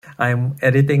I'm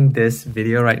editing this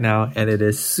video right now, and it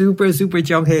is super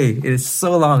Jonghae. It is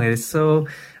so long. It is so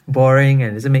boring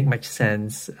and doesn't make much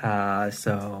sense.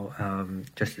 So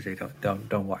just to say,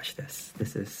 don't watch this.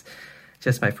 This is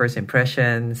just my first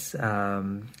impressions,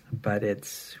 but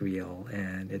it's real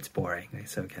and it's boring.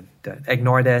 So again,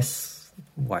 ignore this.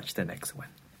 Watch the next one.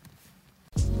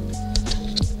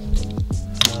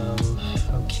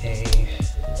 Okay,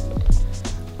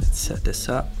 let's set this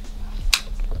up.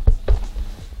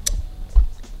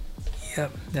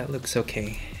 Yep, that looks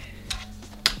okay.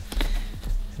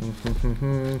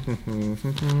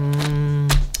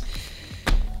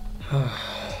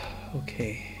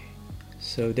 Okay,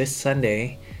 so this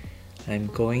Sunday I'm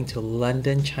going to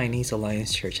London Chinese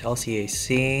Alliance Church,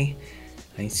 LCAC.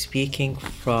 I'm speaking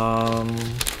from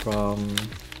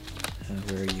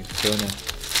where are you?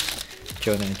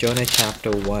 Jonah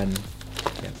chapter 1.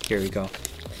 Yep, here we go.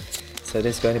 So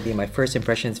this is going to be my first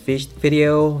impressions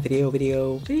video,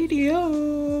 looking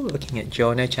at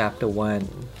Jonah chapter 1.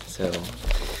 So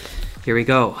here we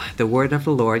go. The word of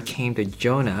the Lord came to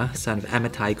Jonah, son of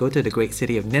Amittai. Go to the great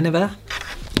city of Nineveh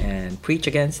and preach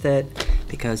against it,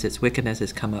 because its wickedness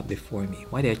has come up before me.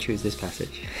 Why did I choose this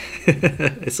passage?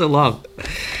 It's so long.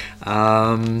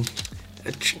 A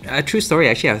true story,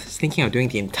 actually, I was thinking of doing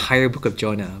the entire book of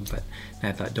Jonah, but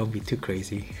I thought, don't be too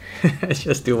crazy. Let's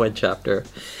just do one chapter.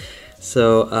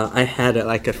 So I had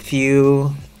like a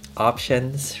few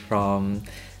options from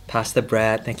Pastor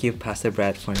Brad. Thank you, Pastor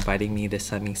Brad, for inviting me this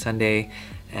coming Sunday.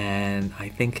 And I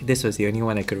think this was the only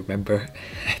one I could remember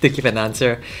to give an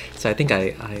answer. So I think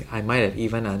I might have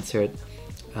even answered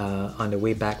on the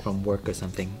way back from work or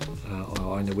something,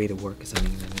 or on the way to work or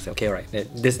something. And I said, okay, all right,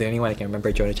 this is the only one I can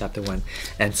remember, Jonah chapter 1.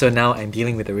 And so now I'm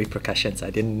dealing with the repercussions.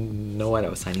 I didn't know what I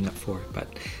was signing up for, but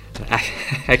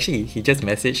actually he just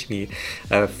messaged me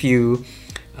a few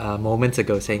moments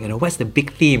ago saying, what's the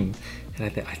big theme? And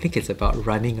I think it's about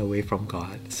running away from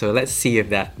God. So let's see if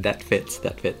that fits.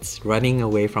 Running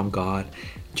away from God,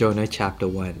 Jonah chapter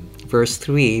 1. Verse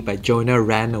 3, but Jonah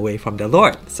ran away from the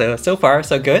Lord. So far,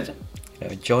 so good.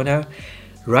 Jonah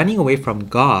running away from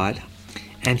God,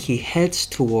 and he heads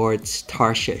towards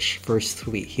Tarshish. Verse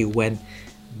 3, he went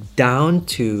down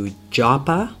to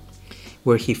Joppa,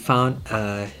 where he found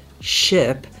a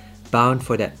ship bound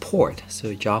for that port.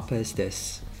 So Joppa is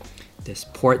this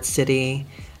port city.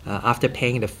 After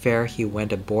paying the fare, he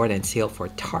went aboard and sailed for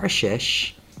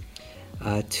Tarshish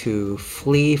to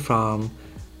flee from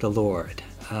the Lord.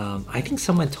 I think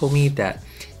someone told me that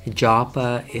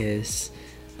Joppa is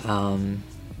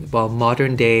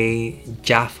modern day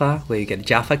Jaffa, where you get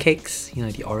Jaffa cakes,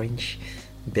 the orange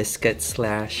biscuit /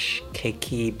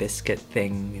 cakey biscuit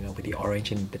thing, with the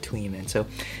orange in between. And so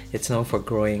it's known for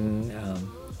growing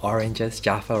oranges,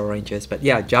 Jaffa oranges. But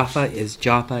yeah, Jaffa is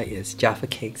Jaffa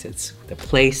cakes. It's the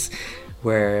place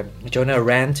where Jonah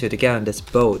ran to get on this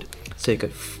boat so he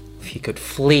could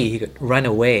flee, he could run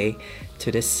away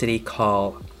to this city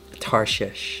called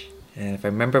Tarshish. And if I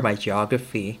remember my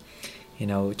geography,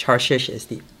 Tarshish is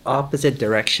the opposite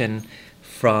direction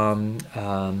from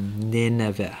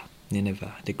Nineveh,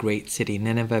 the great city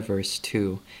Nineveh, verse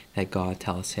 2, that God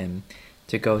tells him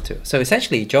to go to. So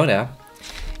essentially, Jonah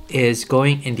is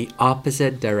going in the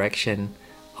opposite direction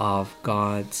of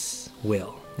God's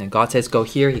will. And God says, go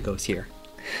here, he goes here.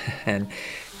 and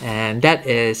that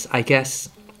is, I guess,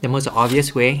 the most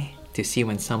obvious way to see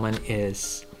when someone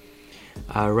is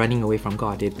running away from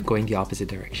God, they're going the opposite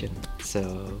direction.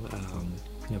 So,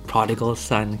 prodigal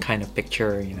son kind of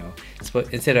picture, so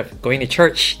instead of going to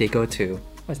church, they go to,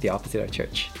 what's the opposite of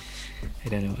church? I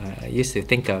don't know. I used to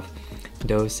think of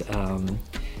those,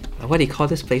 what do you call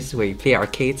those places where you play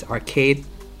arcade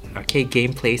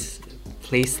game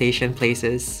PlayStation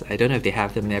places? I don't know if they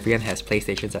have them, and everyone has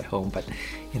PlayStations at home, but,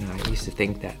 I used to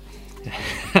think that.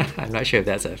 I'm not sure if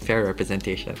that's a fair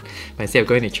representation, but instead of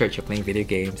going to church, you're playing video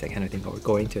games, that kind of thing, or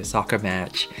going to a soccer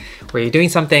match where you're doing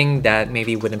something that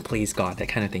maybe wouldn't please God, that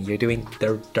kind of thing. You're doing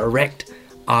the direct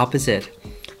opposite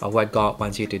of what God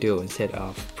wants you to do. Instead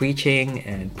of preaching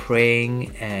and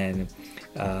praying and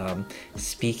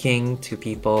speaking to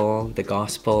people the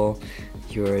gospel,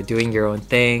 you're doing your own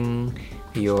thing.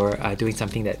 You're doing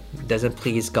something that doesn't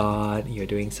please God. You're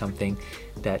doing something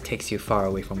that takes you far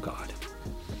away from God.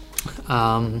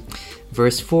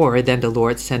 Verse 4, then the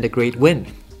Lord sent a great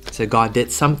wind. So God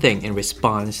did something in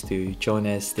response to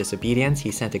Jonah's disobedience.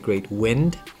 He sent a great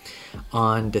wind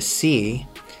on the sea,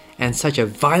 and such a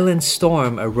violent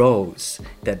storm arose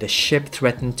that the ship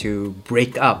threatened to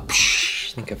break up.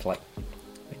 Think of like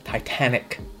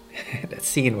Titanic, that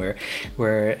scene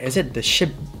where is it the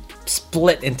ship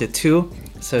split into two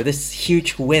So this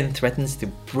huge wind threatens to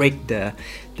break the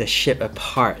ship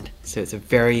apart. So it's a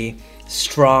very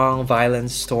strong,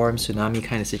 violent storm, tsunami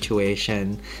kind of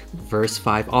situation. Verse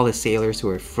 5, all the sailors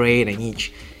were afraid and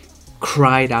each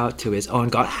cried out to his own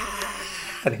God,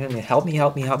 help me, help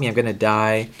me, help me, I'm gonna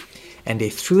die. And they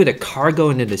threw the cargo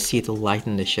into the sea to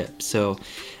lighten the ship. So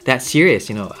that's serious,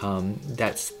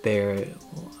 that's their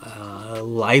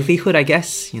livelihood, I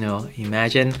guess.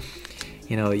 Imagine,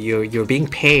 you're being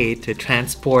paid to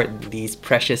transport these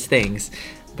precious things,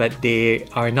 but they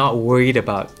are not worried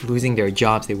about losing their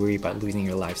jobs, they worry about losing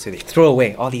their lives. So they throw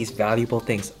away all these valuable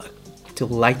things to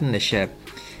lighten the ship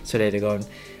so that they're going,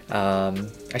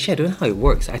 actually I don't know how it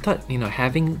works. I thought,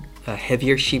 having a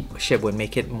heavier ship would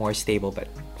make it more stable, but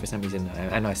for some reason,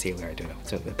 I'm not a sailor, I don't know.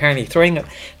 So apparently throwing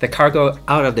the cargo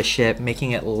out of the ship,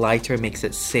 making it lighter, makes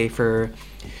it safer,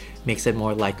 makes it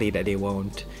more likely that they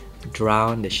won't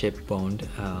drown, the ship won't.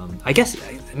 I guess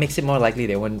it makes it more likely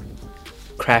they won't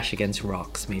crash against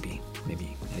rocks, maybe.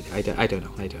 I don't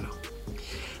know.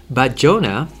 But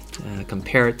Jonah,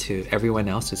 compared to everyone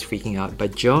else who's freaking out,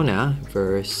 but Jonah,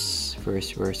 verse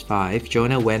 5,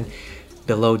 Jonah went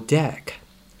below deck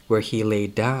where he lay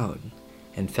down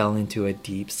and fell into a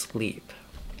deep sleep.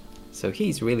 So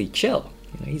he's really chill.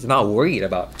 He's not worried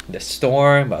about the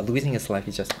storm, about losing his life.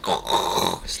 He's just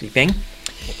sleeping.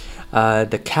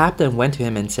 The captain went to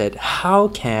him and said, "How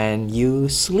can you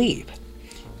sleep?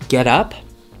 Get up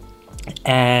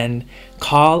and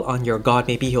call on your God.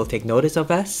 Maybe he'll take notice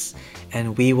of us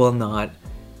and we will not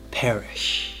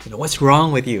perish." What's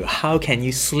wrong with you? How can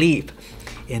you sleep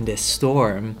in this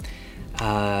storm?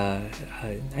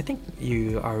 I think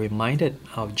you are reminded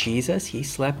of Jesus. He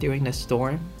slept during the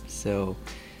storm. So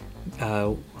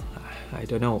I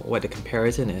don't know what the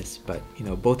comparison is, but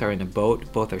both are in a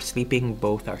boat, both are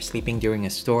sleeping during a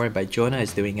storm, but Jonah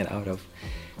is doing it out of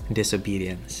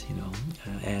disobedience,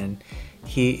 and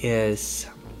he is,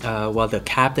 the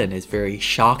captain is very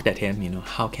shocked at him.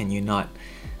 How can you not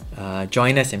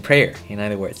join us in prayer? In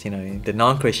other words, the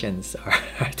non-Christians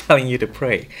are telling you to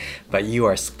pray, but you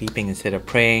are sleeping instead of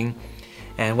praying.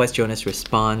 And what's Jonah's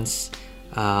response?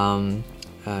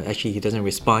 Actually, he doesn't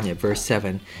respond yet. Verse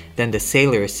 7, then the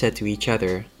sailors said to each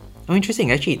other, oh,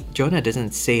 interesting, actually, Jonah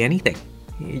doesn't say anything.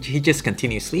 He just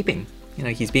continues sleeping.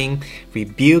 He's being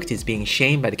rebuked, he's being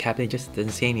shamed by the captain, he just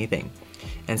doesn't say anything.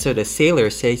 And so the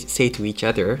sailors say to each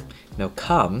other,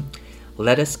 come,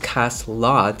 let us cast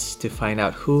lots to find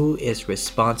out who is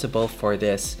responsible for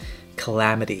this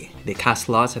calamity. They cast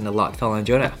lots and the lot fell on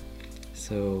Jonah.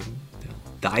 So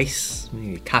dice,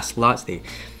 cast lots,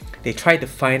 they tried to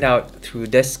find out through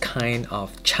this kind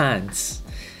of chance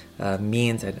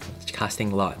means,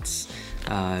 casting lots,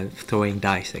 throwing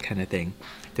dice, that kind of thing,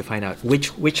 to find out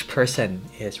which person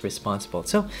is responsible.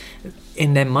 So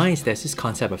in their minds, there's this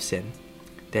concept of sin.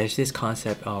 There's this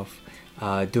concept of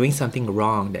doing something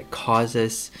wrong that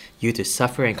causes you to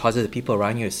suffer and causes the people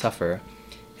around you to suffer.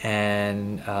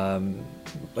 And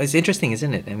it's interesting,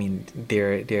 isn't it? I mean,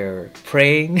 they're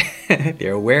praying,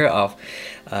 they're aware of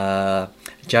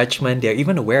judgment, they're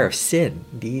even aware of sin,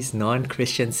 these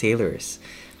non-Christian sailors.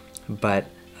 But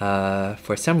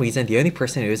for some reason, the only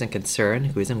person who isn't concerned,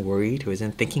 who isn't worried, who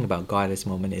isn't thinking about God at this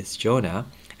moment is Jonah,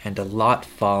 and the lot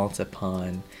falls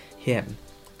upon him.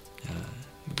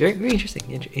 Very, very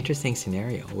interesting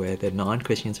scenario where the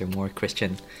non-Christians are more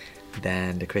Christian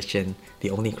than the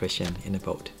only Christian in the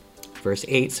boat. Verse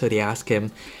 8, so they ask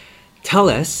him, tell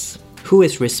us who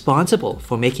is responsible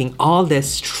for making all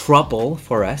this trouble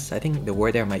for us. I think the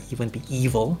word there might even be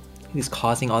evil. Who's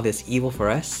causing all this evil for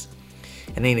us?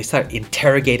 And then they start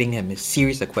interrogating him with a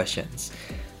series of questions.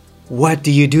 What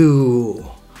do you do?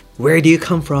 Where do you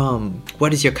come from?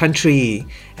 What is your country?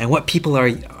 And what people are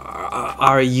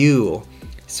you?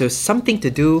 So something to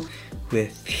do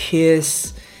with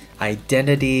his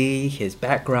identity, his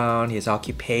background, his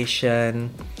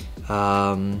occupation.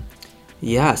 Something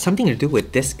to do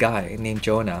with this guy named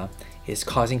Jonah is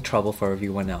causing trouble for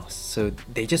everyone else. So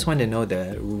they just want to know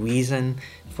the reason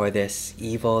for this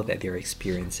evil that they're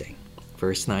experiencing.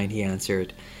 Verse 9, he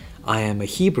answered, I am a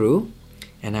Hebrew,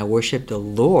 and I worship the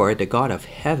Lord, the God of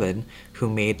heaven, who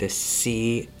made the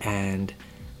sea and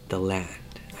the land.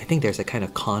 I think there's a kind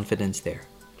of confidence there.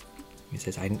 He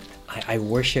says, I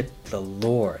worship the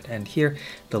Lord. And here,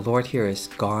 the Lord here is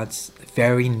God's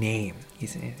very name.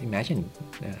 Imagine,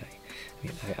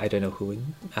 I don't know who.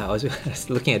 I was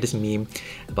looking at this meme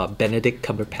about Benedict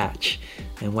Cumberbatch.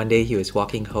 And one day he was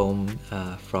walking home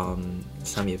from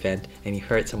some event and he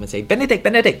heard someone say, Benedict,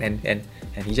 Benedict! And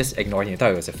he just ignored him. He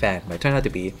thought it was a fan. But it turned out to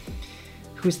be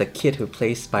who's the kid who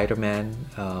plays Spider-Man?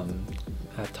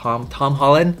 Tom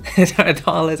Holland. Tom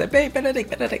Holland said, "Hey,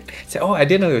 Benedict." Said, "Oh, I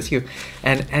didn't know it was you."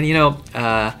 And you know,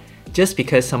 just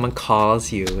because someone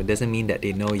calls you doesn't mean that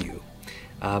they know you.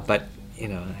 But you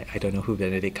know, I don't know who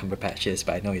Benedict Cumberbatch is,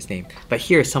 but I know his name. But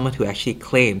here is someone who actually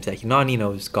claims that he not only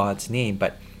knows God's name,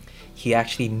 but he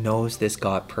actually knows this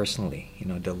God personally. You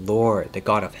know, the Lord, the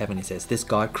God of heaven. He says, this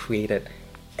God created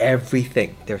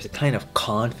everything. There's a kind of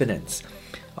confidence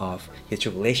of his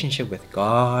relationship with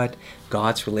God,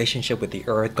 God's relationship with the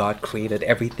earth. God created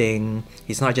everything.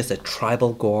 He's not just a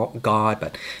tribal God,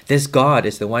 but this God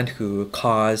is the one who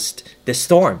caused this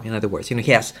storm. In other words, you know,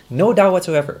 he has no doubt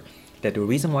whatsoever that the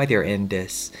reason why they're in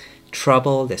this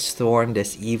trouble, this storm,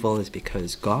 this evil is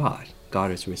because God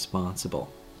is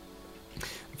responsible.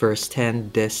 Verse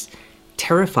 10, this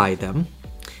terrified them,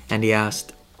 and they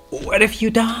asked, "What have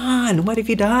you done? What have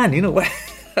you done? You know, what,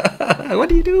 what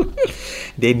do you do?"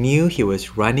 They knew he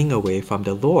was running away from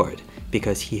the Lord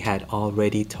because he had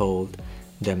already told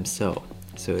them so.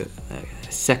 So,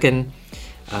 second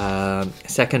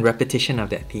repetition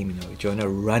of that theme, you know, Jonah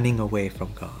running away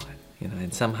from God. You know,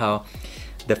 and somehow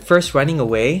the first running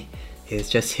away is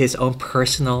just his own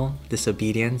personal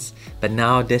disobedience, but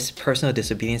now this personal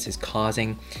disobedience is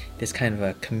causing this kind of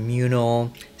a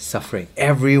communal suffering.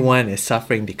 Everyone is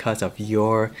suffering because of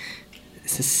your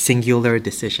singular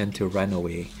decision to run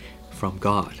away from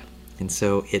God. And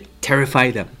so it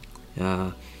terrified them.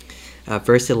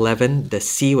 Verse 11, the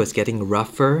sea was getting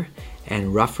rougher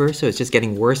and rougher, so it's just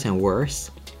getting worse and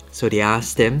worse. So they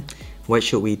asked him, what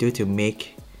should we do to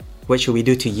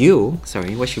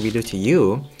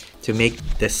you to make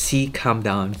the sea come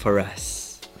down for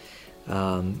us?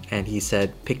 And he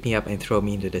said, pick me up and throw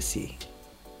me into the sea.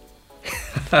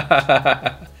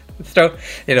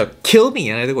 Kill me,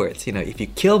 in other words. You know, if you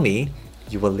kill me,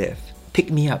 you will live.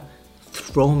 Pick me up,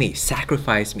 throw me,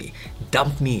 sacrifice me,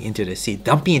 dump me into the sea,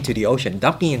 dump me into the ocean,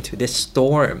 dump me into this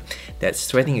storm that's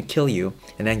threatening to kill you,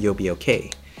 and then you'll be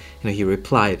okay. You know, he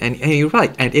replied, and you're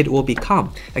right, and it will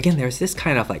become. Again, there's this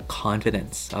kind of like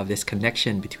confidence of this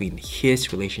connection between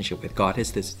his relationship with God,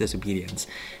 his disobedience,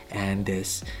 and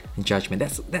this judgment.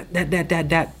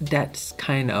 That's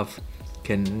kind of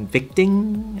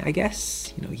convicting, I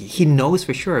guess. You know, he knows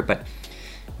for sure, but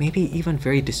maybe even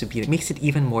very disobedient. Makes it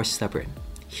even more stubborn.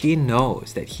 He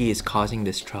knows that he is causing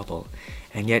this trouble,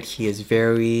 and yet he is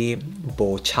very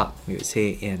bo chap, we would say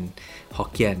in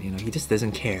Hokkien. You know, he just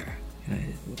doesn't care.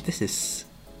 This is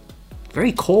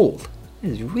very cold.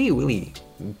 This is really, really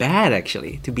bad,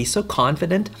 actually, to be so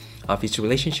confident of his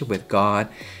relationship with God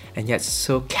and yet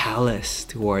so callous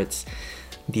towards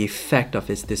the effect of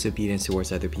his disobedience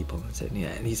towards other people.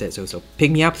 And he said, so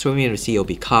pick me up, throw me into the sea, you'll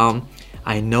be calm.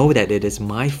 I know that it is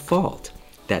my fault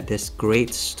that this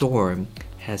great storm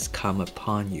has come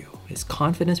upon you. His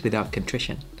confidence without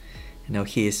contrition. You know,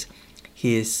 he is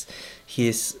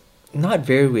not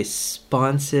very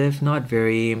responsive, not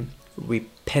very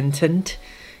repentant,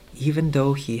 even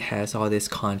though he has all this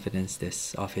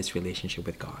confidence of his relationship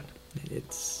with God.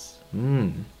 It's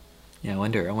I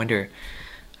wonder.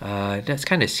 That's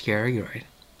kind of scary, right?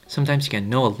 Sometimes you can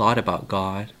know a lot about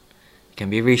God, you can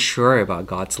be very sure about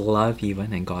God's love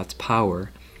even and God's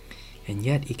power, and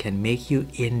yet it can make you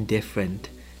indifferent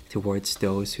towards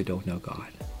those who don't know God.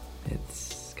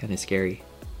 It's kind of scary.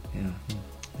 Yeah.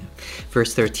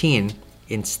 Verse 13,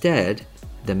 instead,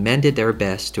 the men did their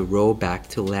best to row back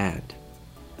to land.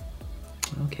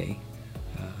 Okay.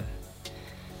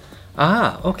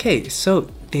 Okay, so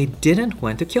they didn't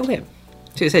want to kill him.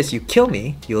 So it says, you kill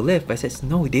me, you'll live. But it says,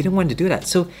 no, they didn't want to do that.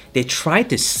 So they tried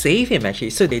to save him, actually.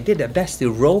 So they did their best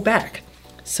to row back.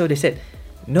 So they said,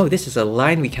 no, this is a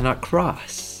line we cannot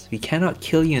cross. We cannot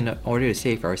kill you in order to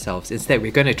save ourselves. Instead,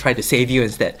 we're going to try to save you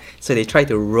instead. So they tried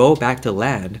to row back to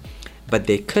land. But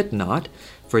they could not,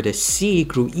 for the sea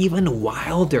grew even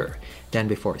wilder than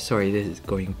before. Sorry, this is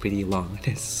going pretty long.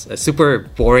 It's a super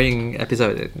boring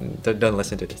episode. Don't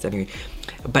listen to this anyway.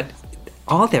 But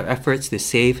all their efforts to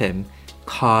save him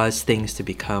caused things to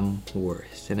become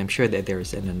worse. And I'm sure that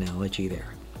there's an analogy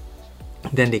there.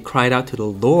 Then they cried out to the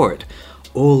Lord,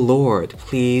 "O Lord,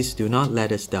 please do not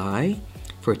let us die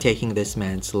for taking this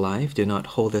man's life. Do not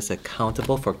hold us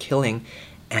accountable for killing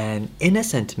an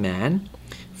innocent man.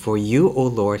 For you, O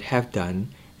Lord, have done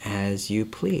as you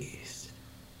please."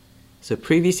 So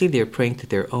previously they're praying to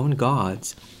their own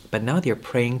gods, but now they're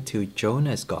praying to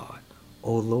Jonah's God.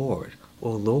 "O Lord,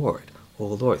 O Lord, O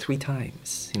Lord," 3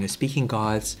 times. You know, speaking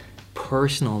God's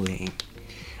personal name,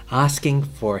 asking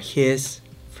for his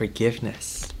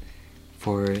forgiveness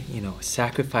for, you know,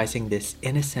 sacrificing this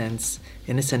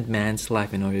innocent man's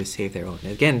life in order to save their own.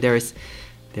 Again, there is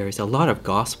a lot of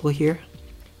gospel here.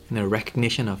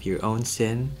 recognition of your own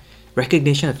sin,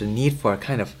 recognition of the need for a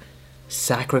kind of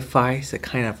sacrifice, a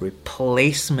kind of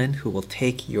replacement who will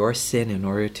take your sin in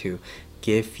order to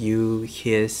give you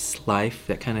his life,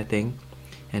 that kind of thing.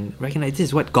 And recognize this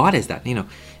is what God has done.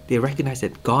 They recognize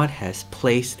that God has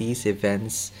placed these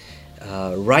events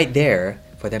right there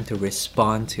for them to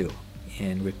respond to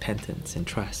in repentance and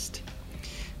trust.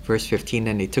 Verse 15,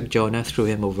 then they took Jonah, threw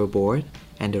him overboard,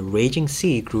 and the raging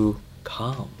sea grew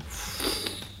calm.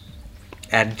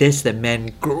 At this the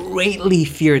men greatly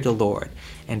feared the Lord,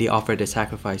 and they offered a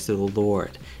sacrifice to the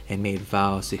Lord and made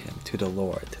vows to him, to the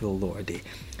Lord.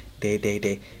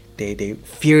 They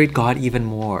feared God even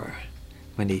more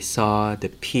when they saw the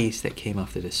peace that came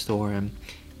after the storm.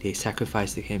 They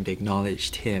sacrificed to him, they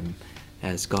acknowledged him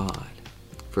as God.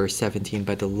 Verse 17,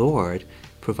 but the Lord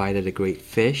provided a great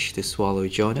fish to swallow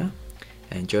Jonah,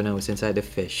 and Jonah was inside the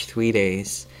fish 3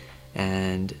 days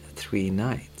and 3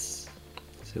 nights.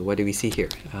 So what do we see here?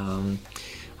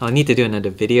 I'll need to do another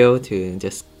video to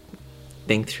just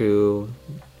think through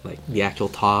like the actual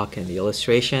talk and the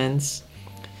illustrations.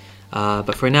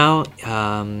 But for now,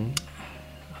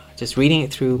 just reading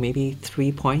it through, maybe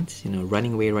 3 points.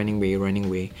 Running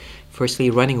away. Firstly,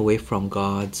 running away from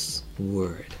God's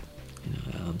word.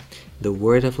 The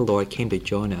word of the Lord came to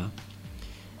Jonah,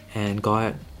 and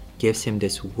God gives him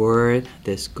this word,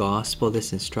 this gospel,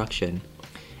 this instruction.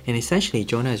 And essentially,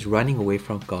 Jonah is running away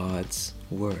from God's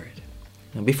word.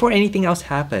 Now, before anything else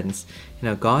happens,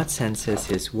 God sends us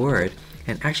his word.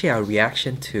 And actually, our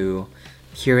reaction to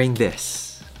hearing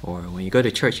this, or when you go to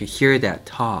church, you hear that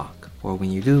talk, or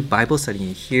when you do Bible study,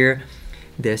 you hear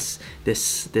this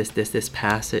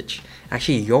passage.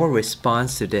 Actually, your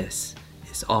response to this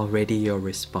is already your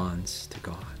response to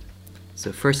God.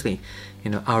 So firstly,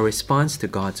 our response to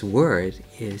God's word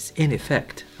is in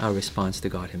effect our response to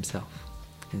God himself.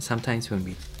 And sometimes when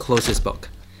we close this book,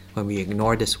 when we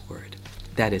ignore this word,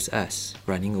 that is us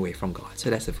running away from God. So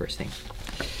that's the first thing.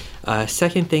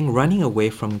 Second thing, running away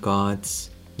from God's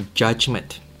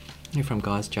judgment. From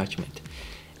God's judgment.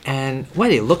 And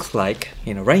what it looks like,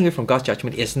 running away from God's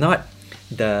judgment is not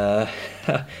the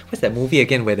what's that movie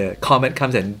again where the comet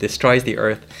comes and destroys the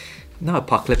earth? Not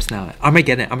Apocalypse Now,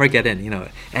 Armageddon.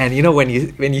 And when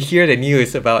you hear the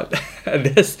news about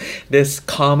this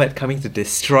comet coming to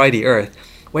destroy the earth,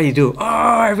 what do?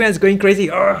 Oh, everyone's going crazy.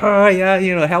 Oh,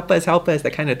 yeah, help us,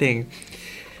 that kind of thing.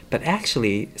 But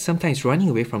actually, sometimes running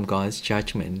away from God's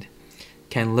judgment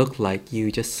can look like you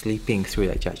just sleeping through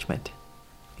that judgment.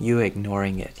 You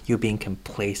ignoring it, you being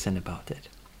complacent about it.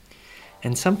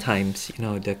 And sometimes,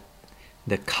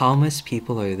 the calmest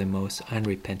people are the most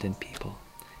unrepentant people.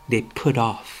 They put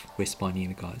off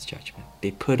responding to God's judgment.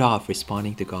 They put off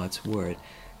responding to God's word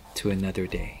to another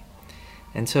day.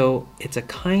 And so it's a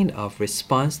kind of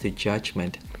response to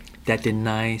judgment that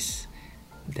denies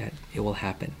that it will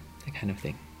happen, that kind of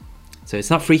thing. So it's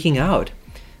not freaking out,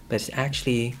 but it's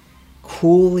actually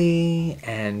coolly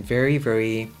and very,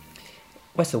 very,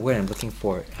 what's the word I'm looking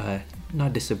for?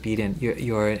 Not disobedient.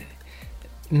 You're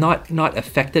not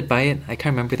affected by it. I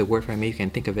can't remember the word for it. Maybe you can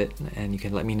think of it and you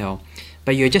can let me know.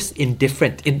 But you're just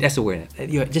indifferent. That's the word.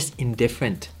 You're just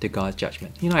indifferent to God's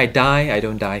judgment. I die, I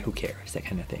don't die, who cares? That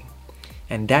kind of thing.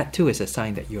 And that too is a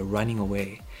sign that you're running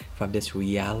away from this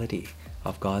reality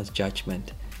of God's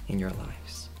judgment in your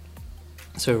lives.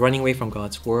 So running away from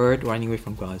God's word, running away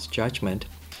from God's judgment,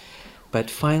 but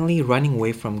finally running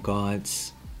away from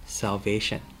God's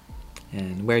salvation.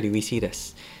 And where do we see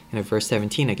this? In verse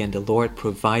 17 again, the Lord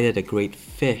provided a great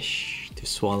fish to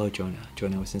swallow Jonah.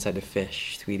 Jonah was inside the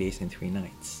fish 3 days and 3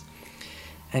 nights.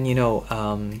 And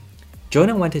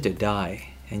Jonah wanted to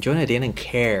die, and Jonah didn't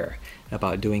care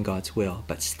about doing God's will,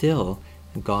 but still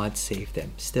God saved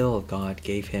him. Still God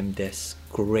gave him this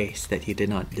grace that he did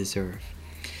not deserve.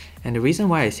 And the reason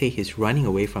why I say he's running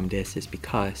away from this is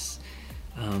because,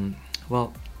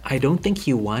 I don't think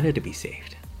he wanted to be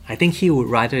saved. I think he would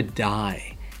rather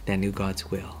die than do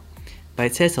God's will. But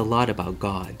it says a lot about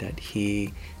God that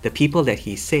the people that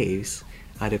he saves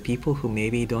are the people who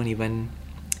maybe don't even,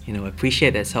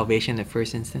 appreciate that salvation in the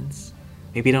first instance.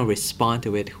 Maybe don't respond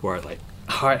to it, who are like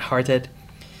hard-hearted.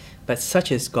 But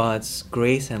such is God's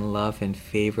grace and love and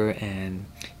favor and,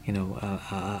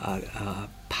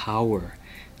 power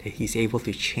that he's able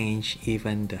to change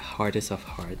even the hardest of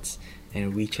hearts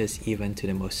and reaches even to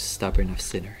the most stubborn of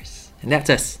sinners. And that's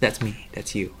us, that's me,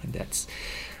 that's you, and that's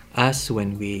us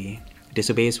when we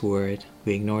disobey his word,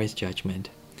 we ignore his judgment,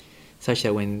 such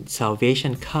that when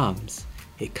salvation comes,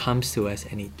 it comes to us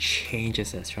and it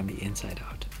changes us from the inside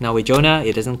out. Now with Jonah,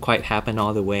 it doesn't quite happen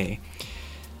all the way,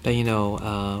 but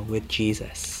with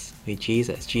Jesus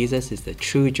is the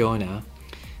true Jonah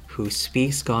who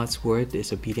speaks God's word,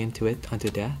 is obedient to it unto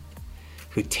death,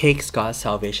 who takes God's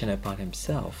salvation upon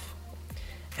himself,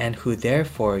 and who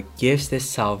therefore gives this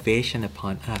salvation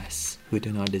upon us who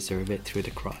do not deserve it through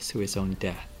the cross, through his own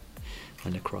death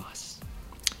on the cross.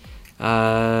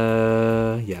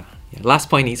 Yeah. Last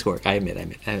point needs work. I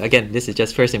admit. Again, this is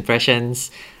just first impressions.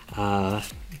 Well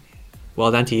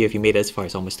done to you if you made it as far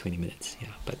as almost 20 minutes. Yeah,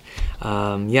 but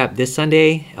this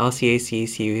Sunday, LCAC,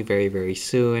 see you very, very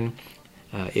soon.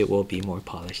 It will be more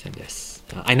polished than this.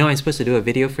 I know I'm supposed to do a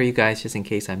video for you guys just in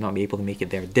case I'm not able to make it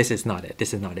there. This is not it.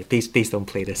 Please don't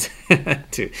play this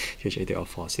to show they're all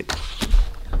false.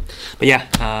 But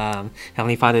yeah,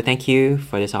 Heavenly Father, thank you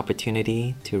for this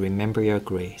opportunity to remember your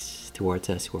grace towards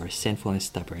us who are sinful and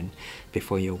stubborn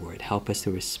before your word. Help us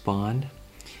to respond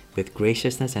with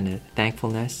graciousness and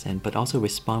thankfulness, but also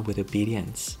respond with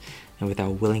obedience and with our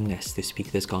willingness to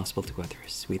speak this gospel to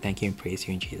others. We thank you and praise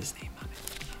you in Jesus' name.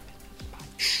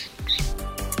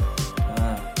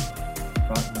 Amen.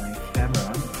 Brought my camera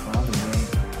all the way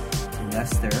to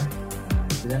Leicester.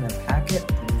 Didn't unpack it,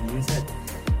 didn't use it.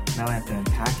 Now I have to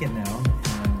unpack it now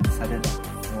and set it up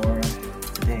for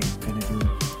today. I'm going to do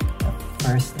a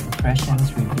first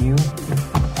impressions review.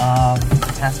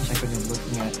 The passage I'm going to be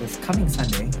looking at is coming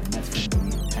Sunday, and that's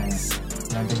going to be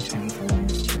at London Chinese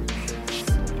Alliance Church.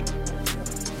 So,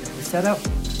 get the setup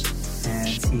and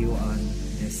see you on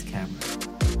this camera.